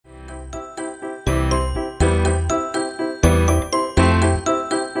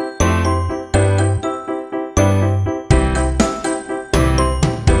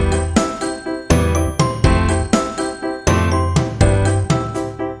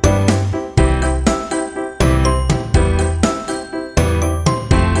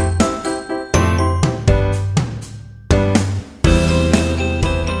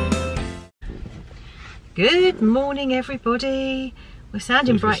Good morning, everybody. We're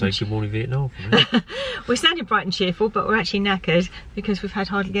sounding bright. Good morning, Vietnam. We're sounding bright and cheerful, but we're actually knackered because we've had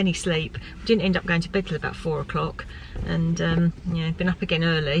hardly any sleep. We didn't end up going to bed till about 4 o'clock, and yeah, been up again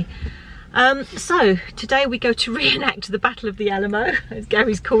early. So today we go to reenact the Battle of the Alamo, as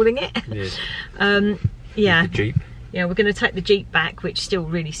Gary's calling it. Yes. Yeah. With the Jeep. Yeah, we're going to take the Jeep back, which still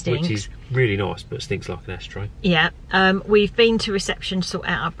really stinks. Which is really nice, but stinks like an ashtray. Yeah. We've been to reception to sort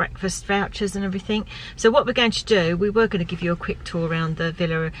out our breakfast vouchers and everything. So what we're going to do, we were going to give you a quick tour around the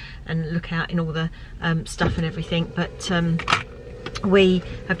villa and look out in all the stuff and everything, but we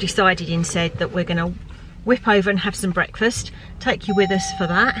have decided instead that we're going to whip over and have some breakfast, take you with us for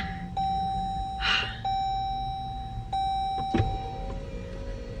that.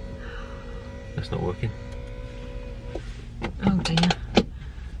 That's not working. Oh dear.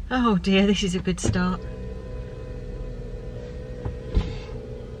 Oh dear, this is a good start.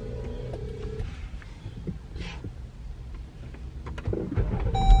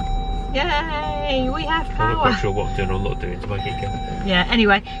 Yay, we have power. I'm not quite sure what I'm doing or not doing to make it go. Yeah,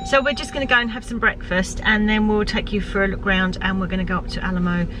 anyway, so we're just going to go and have some breakfast, and then we'll take you for a look round, and we're going to go up to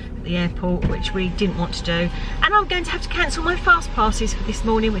Alamo at the airport, which we didn't want to do. And I'm going to have to cancel my fast passes for this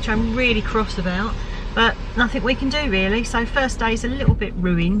morning, which I'm really cross about, but nothing we can do really. So first day's a little bit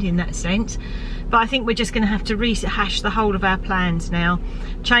ruined in that sense, but I think we're just going to have to rehash the whole of our plans now,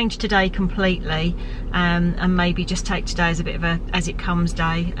 change today completely, and maybe just take today as a bit of a as it comes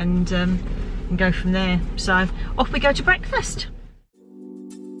day, and go from there. So off we go to breakfast.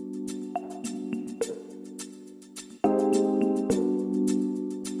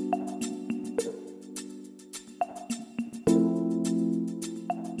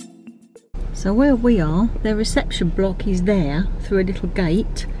 So where we are, their reception block is there through a little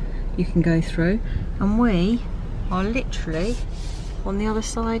gate you can go through, and we are literally on the other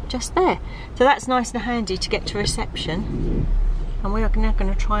side just there. So that's nice and handy to get to reception, and we are now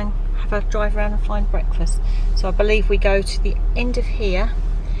going to try and have a drive around and find breakfast. So I believe we go to the end of here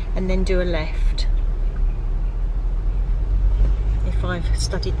and then do a left, if I've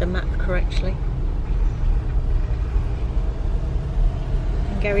studied the map correctly.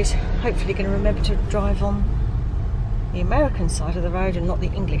 Gary's hopefully going to remember to drive on the American side of the road and not the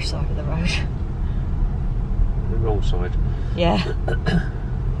English side of the road. The wrong side. Yeah.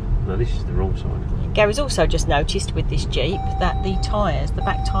 No, this is the wrong side. Gary's also just noticed with this Jeep that the tyres, the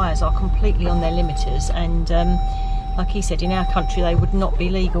back tyres, are completely on their limiters, and like he said, in our country they would not be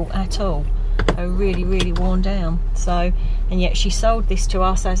legal at all. They're really, really worn down. So, and yet she sold this to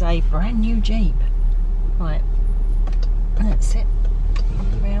us as a brand new Jeep. Right, that's it.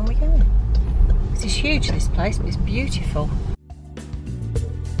 Around we go. This is huge, this place, but it's beautiful.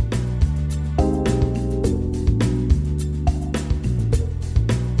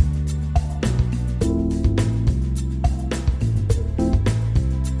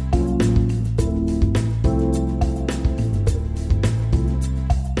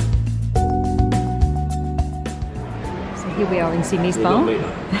 So here we are in Sydney's bar.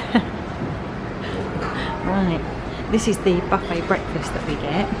 Right. This is the buffet breakfast that we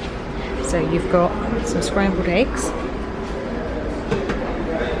get. So you've got some scrambled eggs,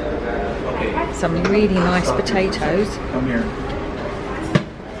 some really nice potatoes,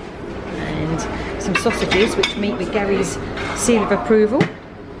 and some sausages which meet with Gary's seal of approval.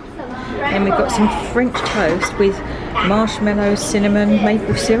 And we've got some French toast with marshmallows, cinnamon,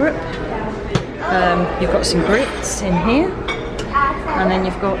 maple syrup. You've got some grits in here. And then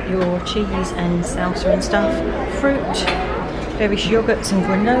you've got your cheese and salsa and stuff, fruit, various yogurts and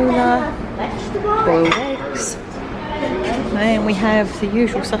granola, boiled eggs, and we have the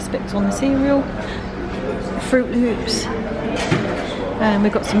usual suspects on the cereal, Fruit Loops, and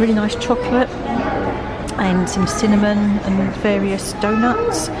we've got some really nice chocolate and some cinnamon and various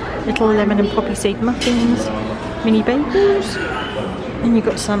donuts, little lemon and poppy seed muffins, mini bagels, and you've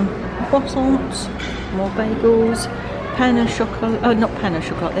got some croissants, more bagels, pan au chocolat, oh not pan au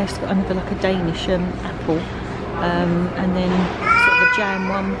chocolat, there's got another like a Danish apple, and then sort of a jam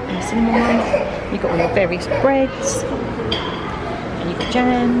one and a cinnamon one. You've got all your various breads, and you've got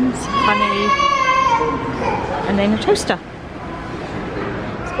jams, honey, and then a toaster.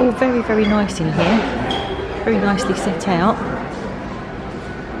 It's all very, very nice in here, very nicely set out,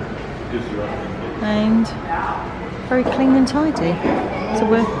 and very clean and tidy. So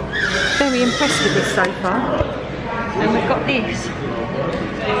we're very impressed with this so far. And we've got this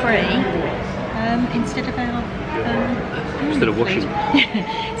free instead of our washing.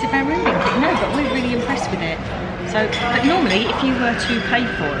 It's of our room kit. No, but we're really impressed with it. So, but normally if you were to pay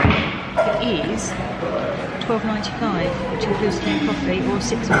for it, it is £12.95, which includes tea and coffee, or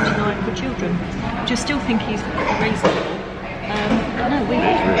 £6.49 for children, which I still think is reasonable. But no, we've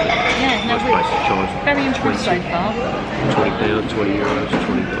very impressed so far. £20, €20,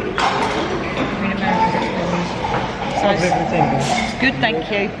 $20. In American dollars. So it's good, thank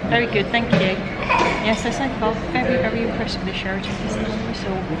you. Very good, thank you. Yeah, so far, very impressed with this Sheraton. It's not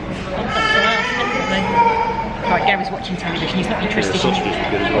whistle. Definitely. Right, Gary's watching television. He's not interested.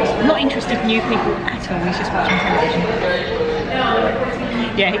 Not interested in new people at all. He's just watching television.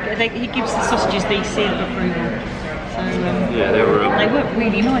 Yeah, he gives the sausages the seal of approval. So yeah, they were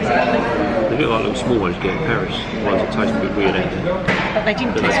really nice, actually. They look like little small ones you get in Paris. The ones that taste a bit weird, but they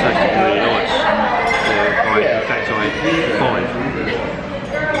didn't. But they tasted really nice. In fact, I had 5.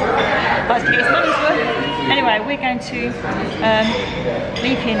 That's to get his money's worth. Anyway, we're going to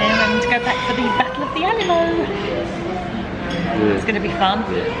leave here now and go back for the Battle of the Alamo. Yeah. It's going to be fun.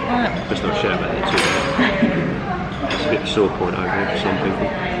 Yeah. Right. Let's not shout about it too much. It's a bit of a sore point over here for some people.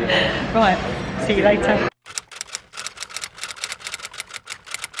 Right, see you later.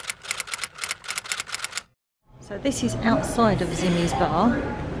 So this is outside of Zimmy's bar.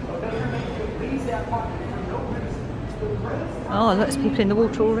 Oh, lots of people in the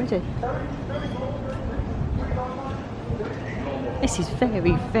water already. This is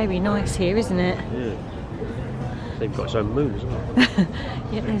very nice here, isn't it? Yeah. They've got its own moon as well.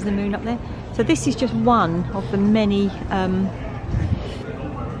 Yeah, there's the moon up there. So this is just one of the many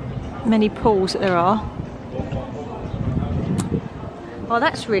pools that there are. Oh,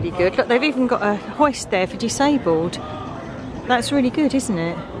 that's really good. Look, they've even got a hoist there for disabled. That's really good, isn't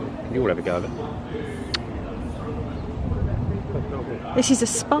it? You all have a go of it. This is a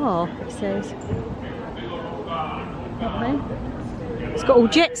spa, it says. It's got all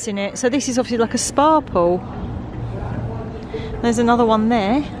jets in it, so this is obviously like a spa pool. There's another one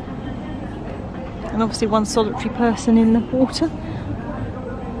there. And obviously one solitary person in the water.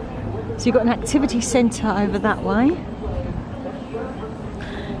 So you've got an activity centre over that way.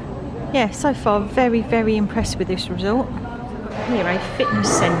 Yeah, so far very impressed with this resort. Here, a fitness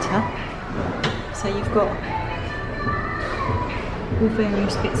centre. So you've got all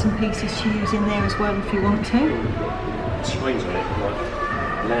various bits and pieces to use in there as well if you want to. Screens on it, like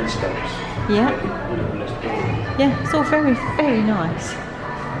landscapes. Yeah. Yeah, it's all very nice.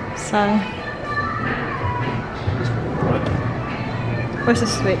 So, where's the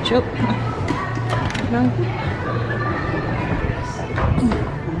switch up? No.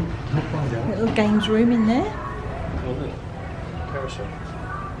 Little games room in there. Oh, look. Carousel.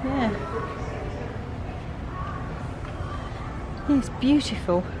 Yeah. Yeah, it's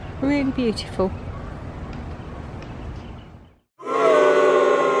beautiful. Really beautiful.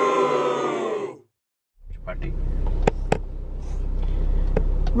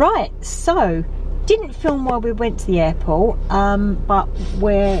 Right, so didn't film while we went to the airport, but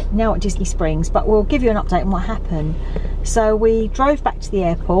we're now at Disney Springs, but we'll give you an update on what happened. So we drove back to the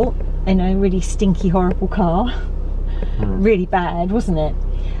airport in a really stinky, horrible car. Really bad, wasn't it?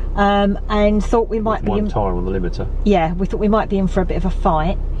 And thought we might be one tyre on the limiter. Yeah, we thought we might be in for a bit of a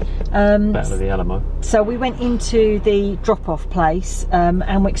fight. Battle of the Alamo. So we went into the drop-off place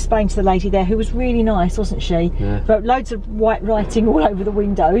and we explained to the lady there, who was really nice, wasn't she? Yeah. Wrote loads of white writing all over the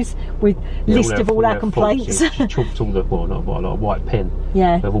windows with list of all our complaints. She chalked all the, well, not a white pen.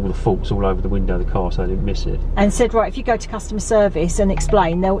 Yeah. Of all the faults all over the window of the car, so I didn't miss it. And said, right, if you go to customer service and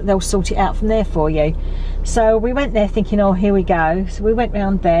explain, they'll sort it out from there for you. So we went there thinking, oh, here we go. So we went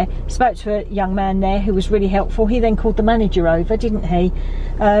round there, spoke to a young man there who was really helpful. He then called the manager over, didn't he?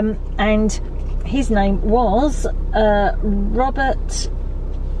 And his name was Robert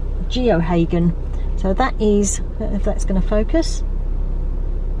Geohagen. So that is, I don't know if that's going to focus.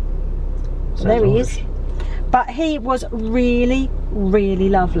 So there he is. But he was really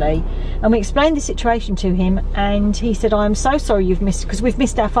lovely, and we explained the situation to him, and he said, I'm so sorry you've missed, because we've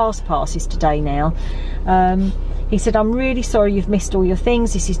missed our fast passes today now. He said, I'm really sorry you've missed all your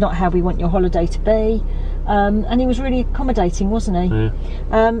things, this is not how we want your holiday to be. And he was really accommodating, wasn't he?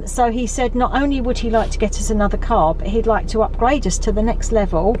 Yeah. So he said not only would he like to get us another car, but he'd like to upgrade us to the next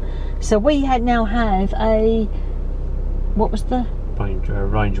level. So we now have a, what was the?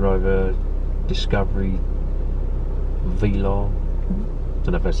 Range Rover Discovery Velar.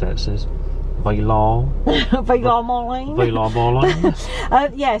 Don't know if that's how it says. Velar. Velar Marlene. Velar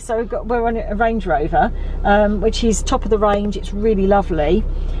Marlene. Yeah, so we're on a Range Rover, which is top of the range. It's really lovely.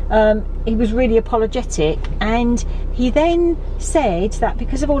 He was really apologetic, and he then said that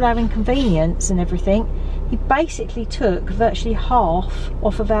because of all our inconvenience and everything, he basically took virtually half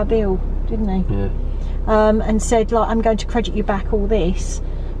off of our bill, didn't he? Yeah. And said, like, I'm going to credit you back all this,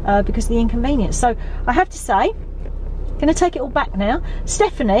 because of the inconvenience. So I have to say, going to take it all back now.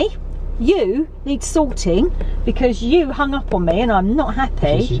 Stephanie, you need sorting because you hung up on me and I'm not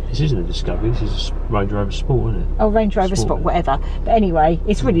happy. This isn't a Discovery, this is a Range Rover Sport, isn't it? Oh, Range Rover Sport, whatever. But anyway,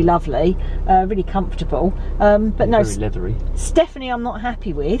 it's really lovely, really comfortable. But no, very leathery. Stephanie I'm not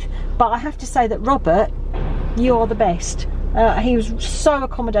happy with, but I have to say that Robert, you are the best. He was so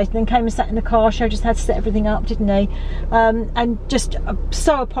accommodating and came and sat in the car, showed us how to set everything up, didn't he? And just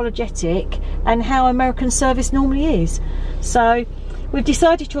so apologetic, and how American service normally is. So we've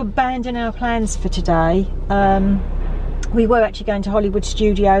decided to abandon our plans for today. We were actually going to Hollywood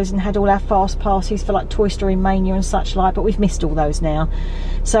Studios and had all our fast passes for like Toy Story Mania and such like, but we've missed all those now.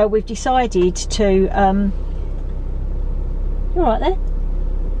 So we've decided to... you all right there?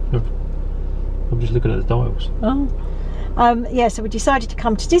 I'm just looking at the dials. Oh. Yeah, so we decided to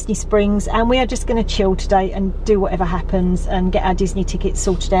come to Disney Springs, and we are just going to chill today and do whatever happens and get our Disney tickets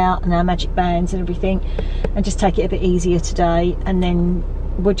sorted out and our magic bands and everything, and just take it a bit easier today, and then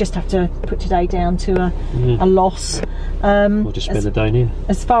we'll just have to put today down to a loss. We'll just spend the day here.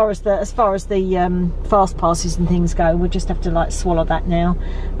 As far as the fast passes and things go, we'll just have to like swallow that now,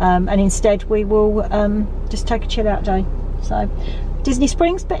 and instead we will just take a chill out day. So Disney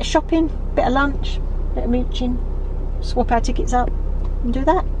Springs, bit of shopping, bit of lunch, bit of mooching, swap our tickets up and do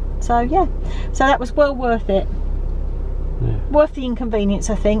that. So yeah, so that was well worth it. Yeah. Worth the inconvenience,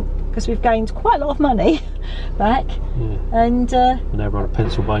 I think, because we've gained quite a lot of money back. Yeah. And now we're on a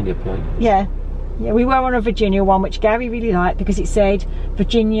Pennsylvania plate. Yeah, we were on a Virginia one, which Gary really liked because it said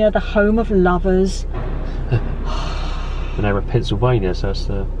Virginia, the home of lovers. And now we're at Pennsylvania, so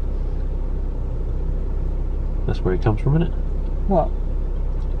that's where it comes from, isn't it? What?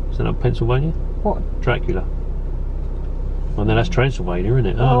 Is that not Pennsylvania? What? Dracula. Well, no, that's Transylvania, isn't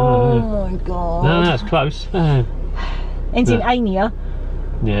it? Oh my god. No, that's close. Ends in Ania.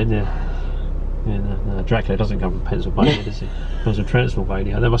 Yeah, no. Dracula doesn't come from Pennsylvania, does he? It comes from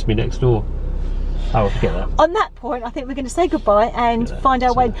Transylvania. That must be next door. Oh, forget that. On that point, I think we're going to say goodbye and find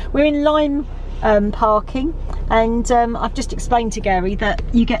our way. We're in Lime parking, and I've just explained to Gary that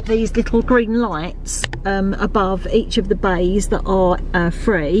you get these little green lights above each of the bays that are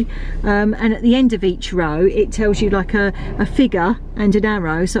free, and at the end of each row it tells you like a figure and an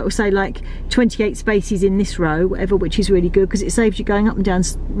arrow, so it will say like 28 spaces in this row, whatever, which is really good because it saves you going up and down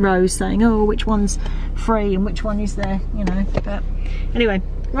rows saying, oh, which one's free and which one is there, you know. But anyway,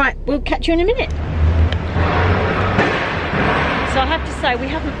 right, we'll catch you in a minute. So I have to say, we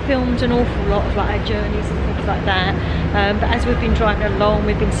haven't filmed an awful lot of like our journeys and things like that, but as we've been driving along,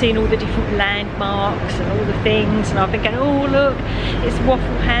 we've been seeing all the different landmarks and all the things, and I've been going, oh look, it's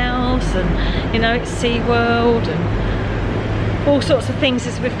Waffle House, and you know, it's SeaWorld, and all sorts of things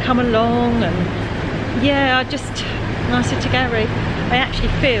as we've come along. And yeah, and I said to Gary, I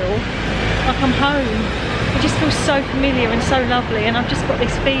actually feel like I'm home. It just feels so familiar and so lovely, and I've just got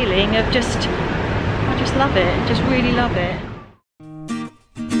this feeling of I just love it, just really love it.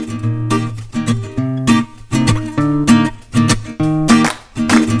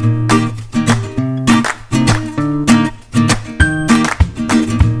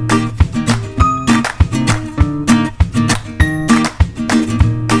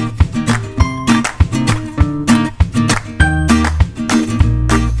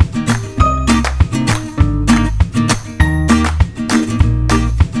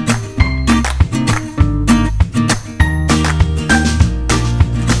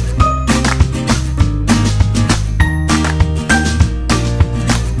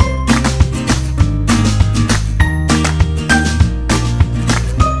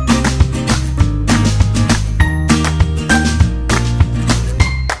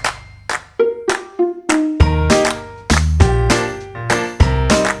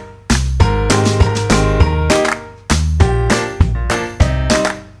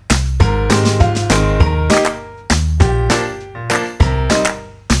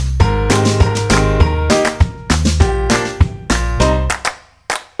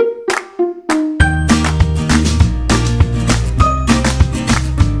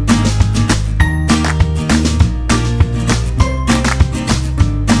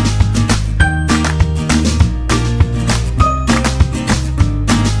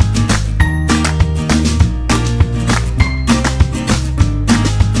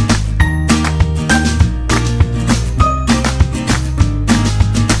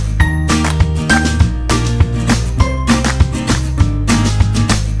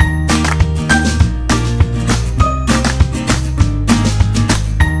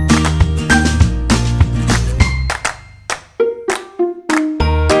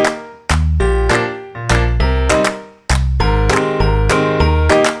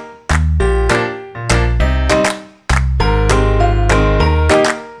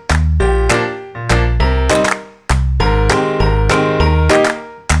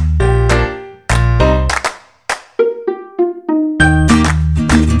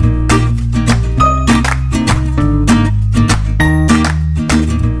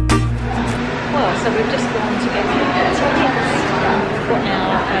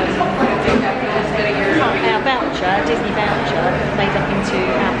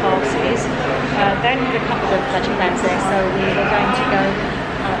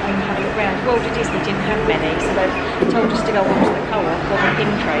 places, they didn't have many, so they told us to go on to the co-op or the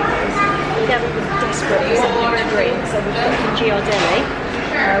pin traders. Gary was desperate for something to drink, so we got the Giardelli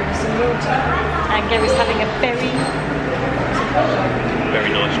with some water, and Gary's having a berry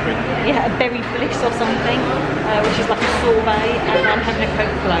nice drink. Yeah, a berry bliss or something, which is like a sorbet, and I'm having a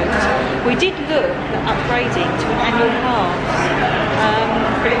Coke float. We did look at upgrading to an annual pass,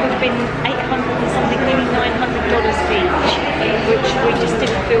 but it would have been $800 and something, nearly $900 each, which we just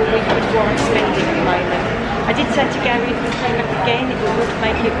didn't feel we could warrant spending at the moment. I did say to Gary if we came back again, it would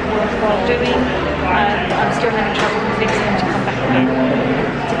make it worthwhile doing. I'm still having trouble convincing him to come back again.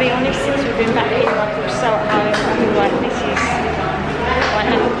 To be honest, since we've been back here, I feel so at home. I feel like this is my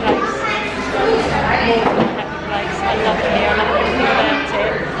happy place. More than my happy place. I love it here. I love everything about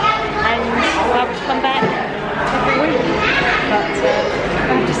it. And I would come back every week. But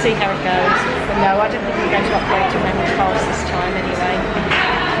we'll have to see how it goes. But no, I don't think we're going to upgrade to an annual pass this time anyway.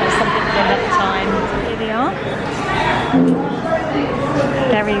 That's something for another time. Here we are.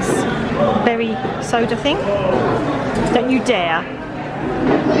 Gary's berry soda thing. Don't you dare.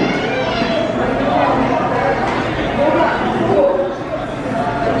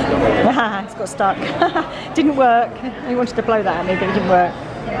 It's got stuck. Didn't work. He wanted to blow that at me, but it didn't work.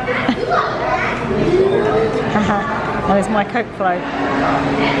 And there's my Coke float.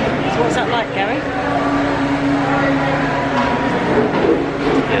 So what's that like, Gary?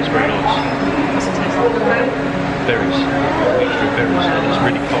 Yeah, it's very nice. What's it taste like? Berries. Mixture of berries. And it's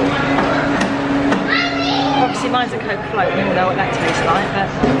really cold. Obviously mine's a Coke float, we all know what that tastes like, but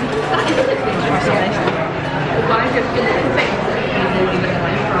let's try some of this.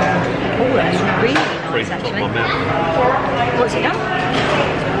 Oh, that's really nice actually. What's it done?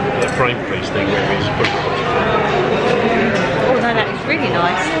 The frame piece thing where it's pretty hot. Oh no, that is really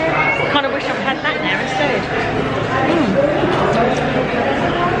nice. I kind of wish I'd had that now instead.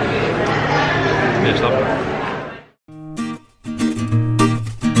 Yeah, it's lovely.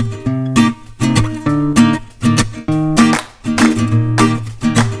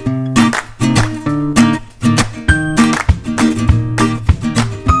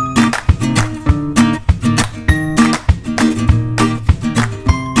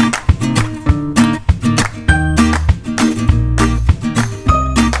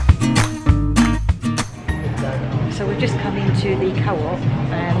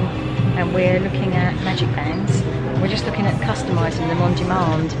 And we're looking at magic bands. We're just looking at customising them on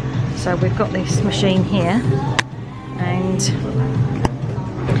demand. So we've got this machine here, and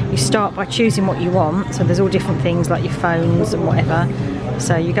you start by choosing what you want. So there's all different things like your phones and whatever.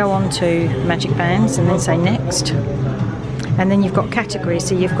 So you go on to magic bands and then say next. And then you've got categories.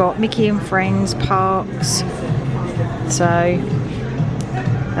 So you've got Mickey and Friends, parks, so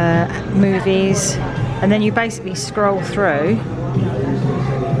movies, and then you basically scroll through,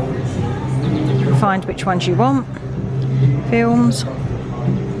 find which ones you want, films.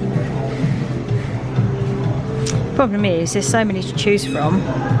 Problem is, there's so many to choose from,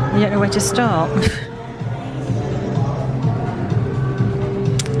 you don't know where to start.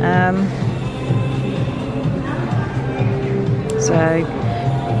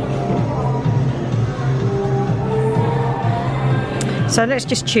 So let's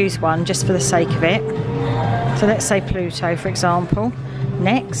just choose one just for the sake of it. So let's say Pluto, for example.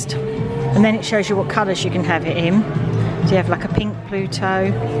 Next. And then it shows you what colours you can have it in. So you have like a pink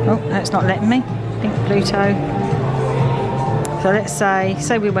Pluto. Oh, that's not letting me. Pink Pluto. So let's say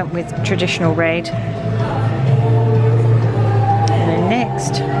we went with traditional red. And then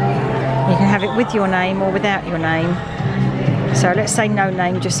next, you can have it with your name or without your name. So let's say no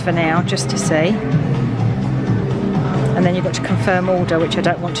name just for now, just to see. And then you've got to confirm order, which I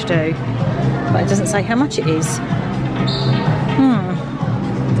don't want to do. But it doesn't say how much it is.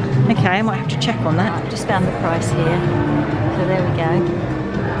 Okay, I might have to check on that. I've just found the price here. So there we go.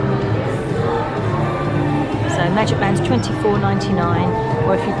 So Magic Band's $24.99,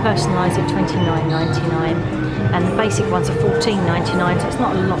 or if you personalise it, $29.99. And the basic ones are $14.99, so it's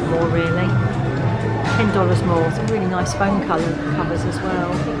not a lot more really. $10 more. Some really nice phone covers as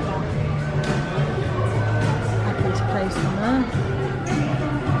well. Happy's Place on there.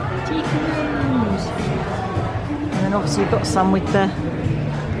 Teacups. And then obviously you've got some with the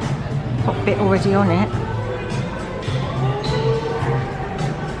pop bit already on it.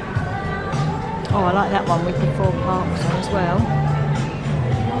 Oh, I like that one with the 4 parks on as well.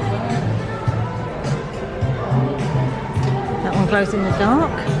 That one glows in the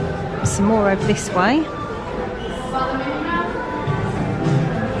dark. There's some more over this way.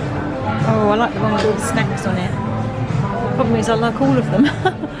 Oh, I like the one with all the snacks on it. The problem is I like all of them.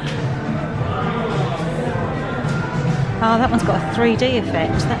 Oh, that one's got a 3D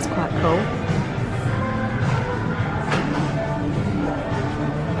effect. That's quite cool.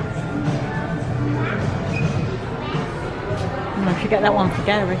 get that one for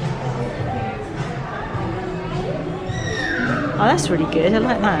Gary. Oh, that's really good. I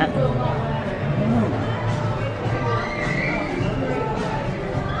like that.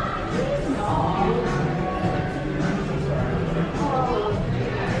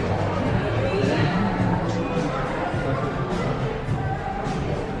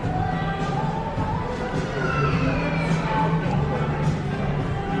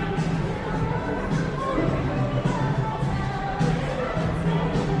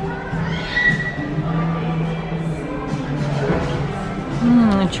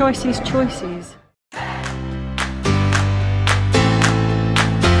 Choices, choices.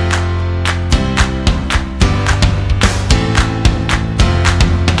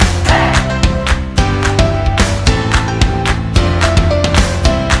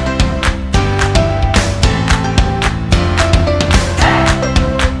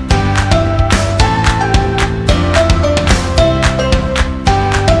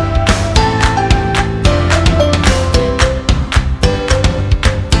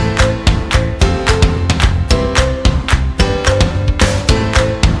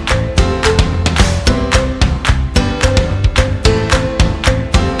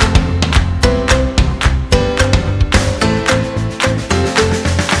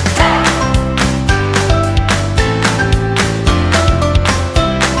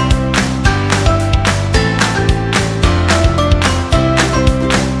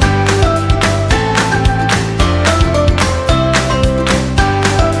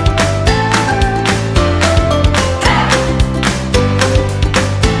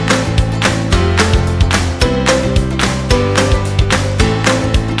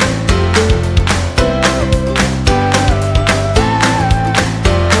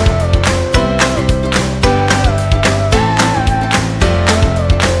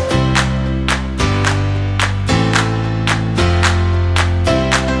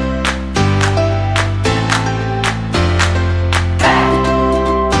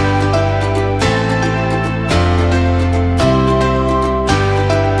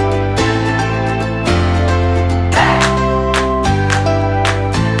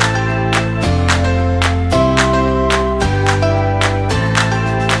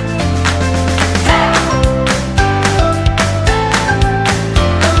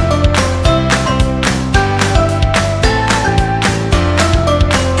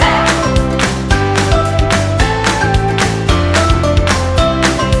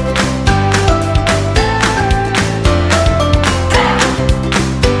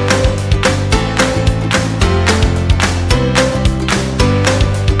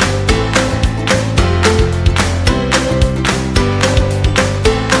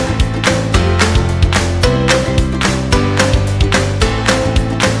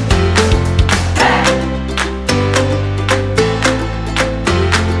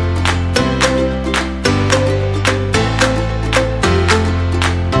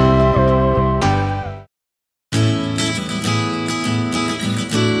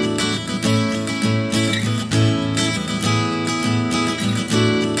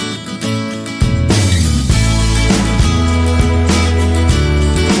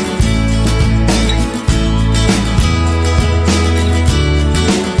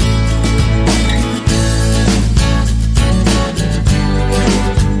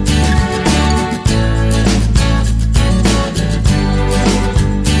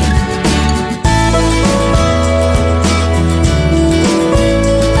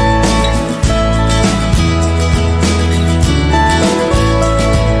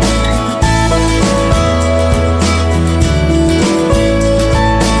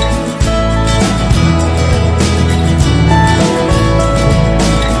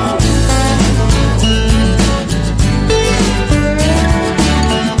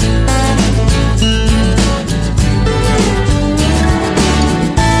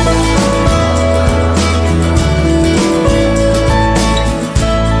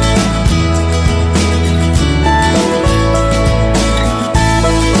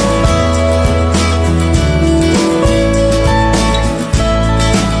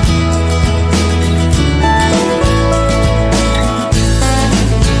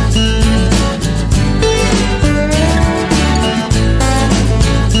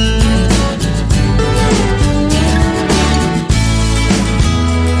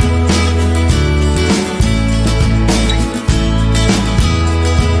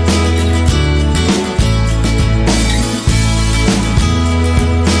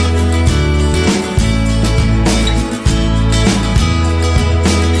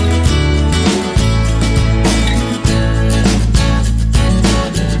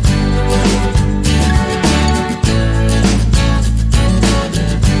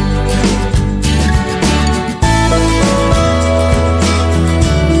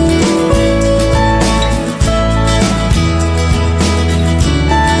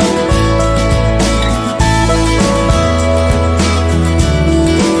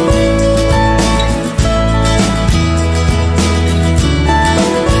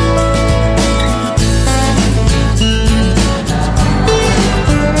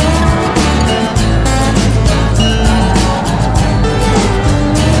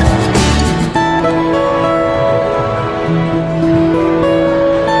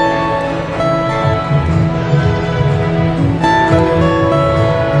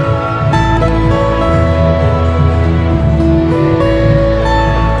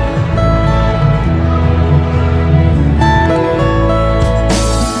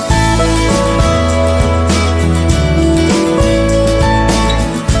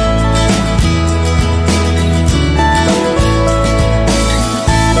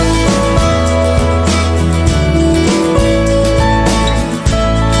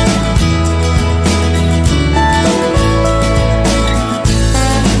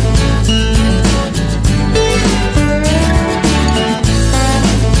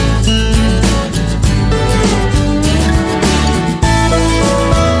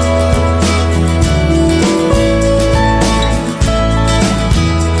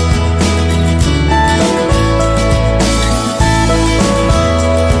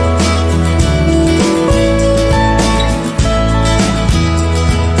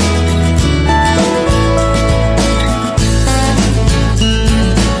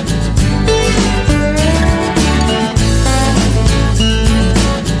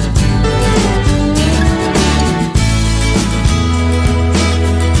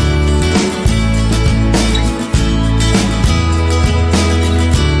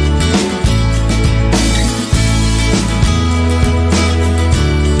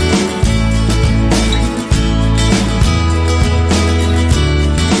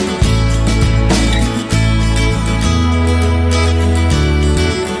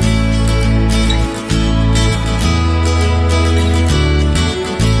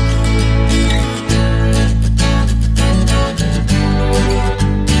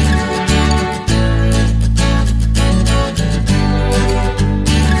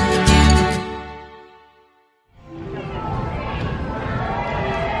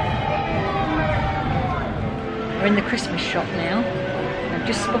 in the Christmas shop now. I've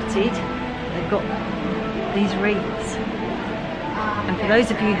just spotted they've got these wreaths. And for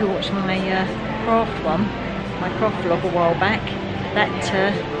those of you who watched my craft one, my craft vlog a while back, that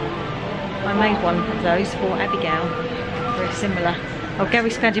I made one of those for Abigail. Very similar. Oh,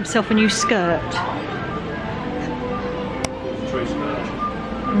 Gary's found himself a new skirt.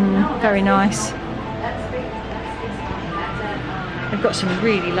 Very nice. They've got some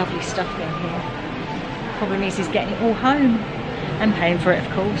really lovely stuff in here. Problem is he's getting it all home and paying for it,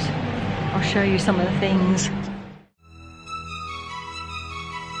 of course. I'll show you some of the things.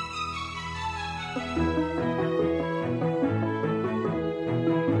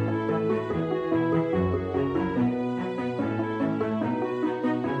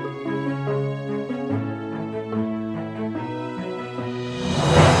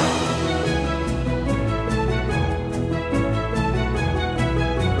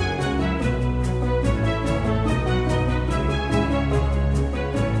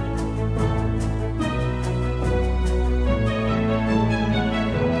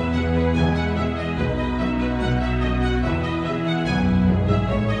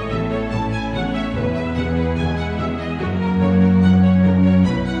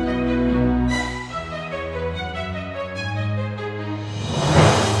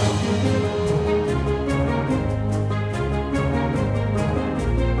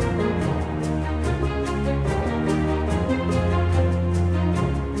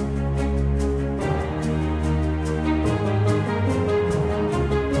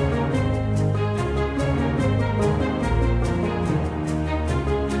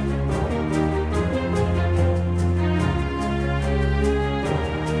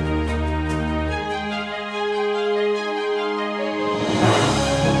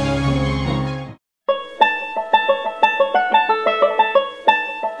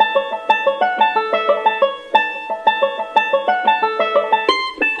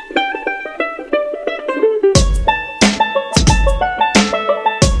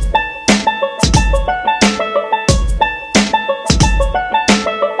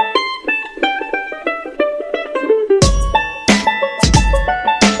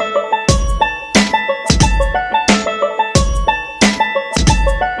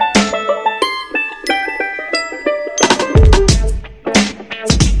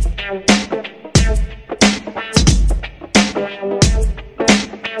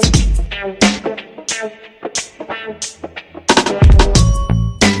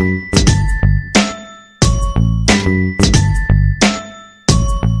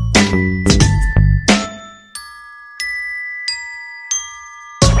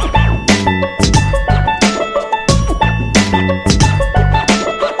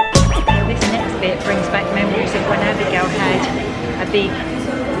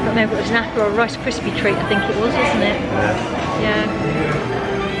 Rice Krispie treat, I think it was, wasn't it? Yeah.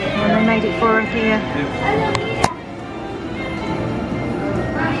 And they made it for her here.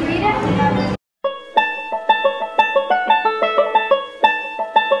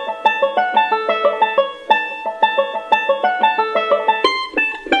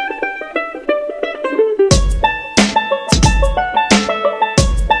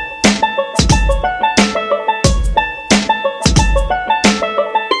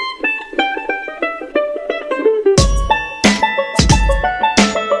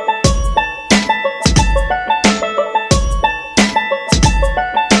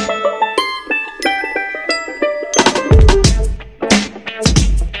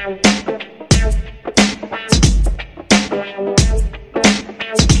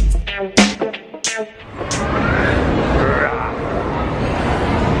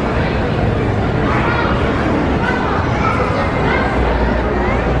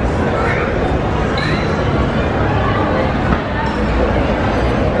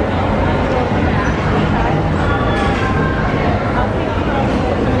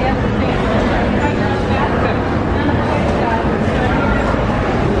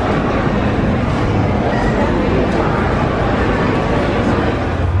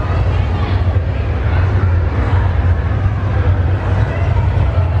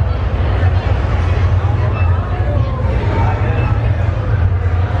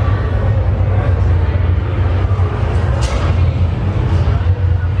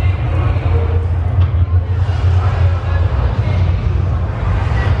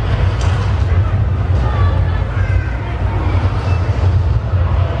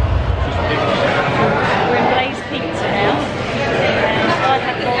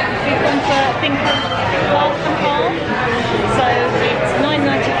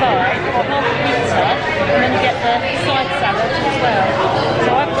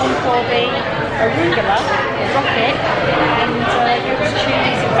 arugula, rocket,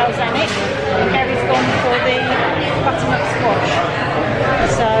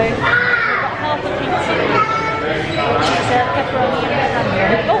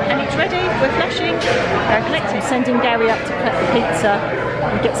 sending Gary up to cut the pizza.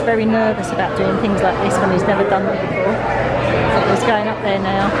 He gets very nervous about doing things like this when he's never done them before. So he's going up there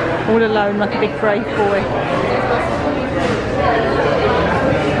now, all alone like a big brave boy.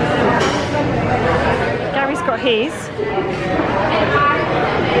 Gary's got his.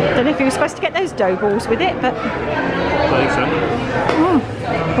 Don't know if he was supposed to get those dough balls with it, but I think so.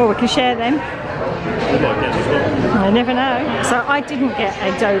 Well, we can share them. We might get as well. I never know. So I didn't get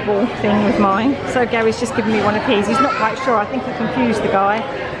a dough ball thing with mine. So Gary's just given me one of his. He's not quite sure. I think he confused the guy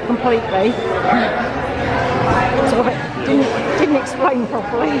completely. Sort of didn't explain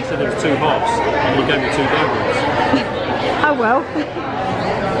properly. He said there was 2 halves, and he gave me 2 dough balls. Oh well.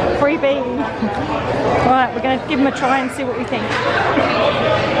 Freebie. Right, we're going to give him a try and see what we think. So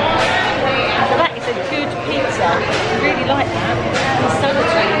that is a good pizza. I really like that. It's so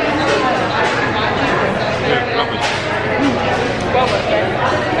well worth it.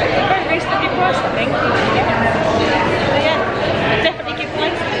 Very reasonably priced, I think. But yeah, definitely give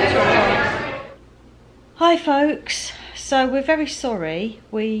places a try. Hi folks. So we're very sorry.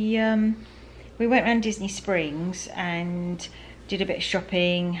 We went around Disney Springs and did a bit of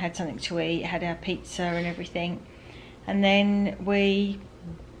shopping, had something to eat, had our pizza and everything, and then we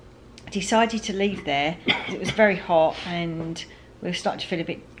decided to leave there because it was very hot and we were starting to feel a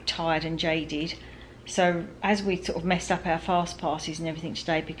bit tired and jaded. So as we sort of messed up our fast passes and everything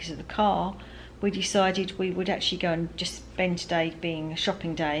today because of the car, we decided we would actually go and just spend today being a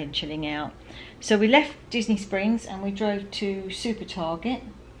shopping day and chilling out. So we left Disney Springs and we drove to Super Target.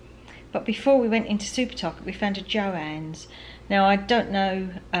 But before we went into Super Target, we found a Joann's. Now I don't know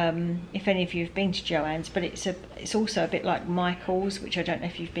if any of you have been to Joann's, but it's also a bit like Michael's, which I don't know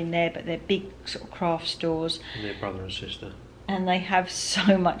if you've been there, but they're big sort of craft stores. And their brother and sister. And they have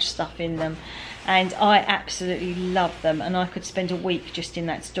so much stuff in them, and I absolutely love them. And I could spend a week just in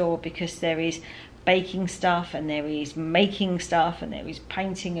that store because there is baking stuff and there is making stuff and there is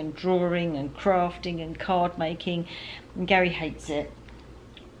painting and drawing and crafting and card making. And Gary hates it.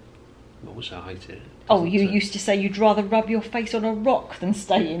 Also, I hate it. Oh, you used to say you'd rather rub your face on a rock than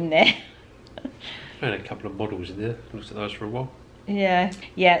stay in there. I had a couple of models in there. Looked at those for a while. Yeah.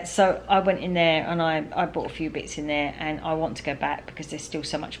 So I went in there and I bought a few bits in there, and I want to go back because there's still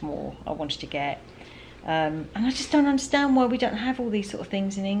so much more I wanted to get. And I just don't understand why we don't have all these sort of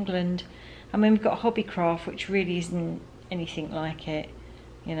things in England. I mean, we've got Hobbycraft, which really isn't anything like it,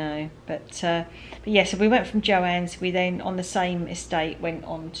 you know. But yeah, so we went from Joann's. We then, on the same estate, went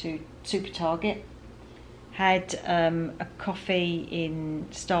on to Super Target. Had a coffee in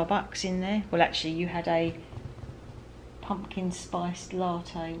Starbucks in there. Well, actually, you had a pumpkin spiced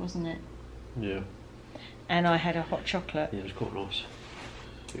latte, wasn't it? Yeah. And I had a hot chocolate. Yeah, it was quite nice.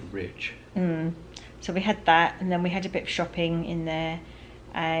 A bit rich. So we had that, and then we had a bit of shopping in there,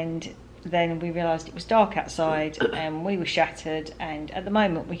 and then we realised it was dark outside and we were shattered, and at the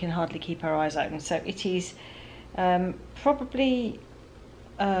moment we can hardly keep our eyes open. So it is probably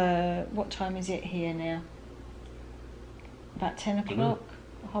what time is it here now? About 10 o'clock,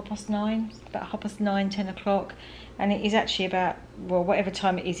 9:30, about 9:30, 10 o'clock, and it is actually about, well, whatever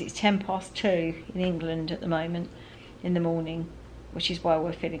time it is, it's 2:10 in England at the moment in the morning, which is why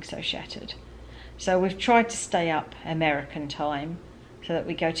we're feeling so shattered. So we've tried to stay up American time so that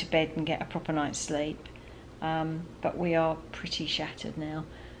we go to bed and get a proper night's sleep, but we are pretty shattered now.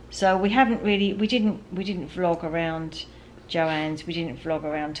 So we didn't vlog around Joann's, we didn't vlog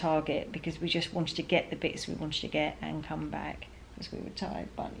around Target, because we just wanted to get the bits we wanted to get and come back because we were tired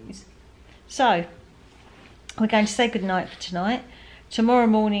bunnies. So we're going to say goodnight for tonight. Tomorrow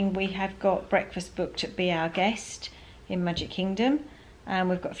morning we have got breakfast booked at Be Our Guest in Magic Kingdom, and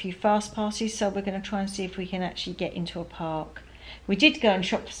we've got a few fast passes, so we're going to try and see if we can actually get into a park. We did go and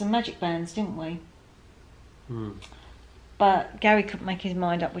shop for some magic bands, didn't we? But Gary couldn't make his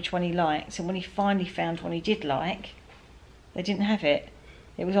mind up which one he liked, and when he finally found one he did like, they didn't have it.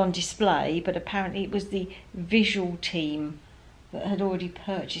 It was on display, but apparently it was the visual team that had already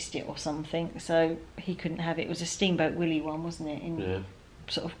purchased it or something, so he couldn't have it. It was a Steamboat Willie one, wasn't it? In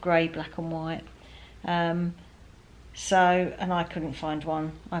sort of grey, black and white. So, and I couldn't find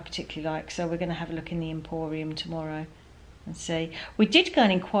one I particularly like, so we're going to have a look in the Emporium tomorrow and see. We did go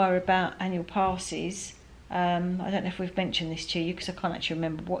and inquire about annual passes. I don't know if we've mentioned this to you because I can't actually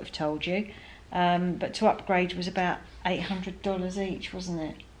remember what we've told you. But to upgrade was about $800 each, wasn't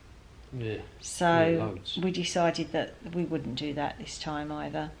it? Yeah. So we decided that we wouldn't do that this time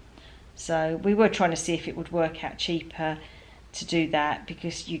either. So we were trying to see if it would work out cheaper to do that,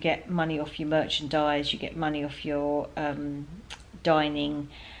 because you get money off your merchandise, you get money off your dining,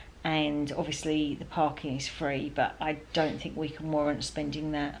 and obviously the parking is free, but I don't think we can warrant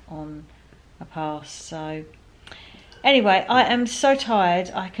spending that on a pass. So Anyway, I am so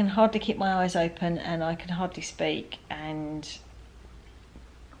tired. I can hardly keep my eyes open and I can hardly speak. And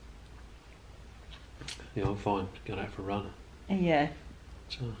yeah, I'm fine. Going out for a run. Yeah.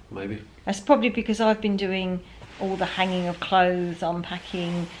 So maybe. That's probably because I've been doing all the hanging of clothes,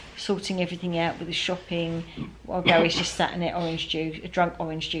 unpacking, sorting everything out with the shopping, while Gary's just sat and ate drunk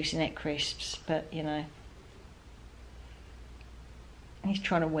orange juice and ate crisps. But you know, he's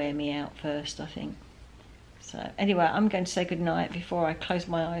trying to wear me out first, I think. So anyway, I'm going to say good night before I close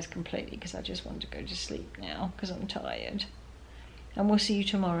my eyes completely, because I just want to go to sleep now because I'm tired. And we'll see you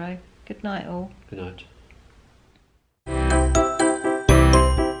tomorrow. Good night all. Good night.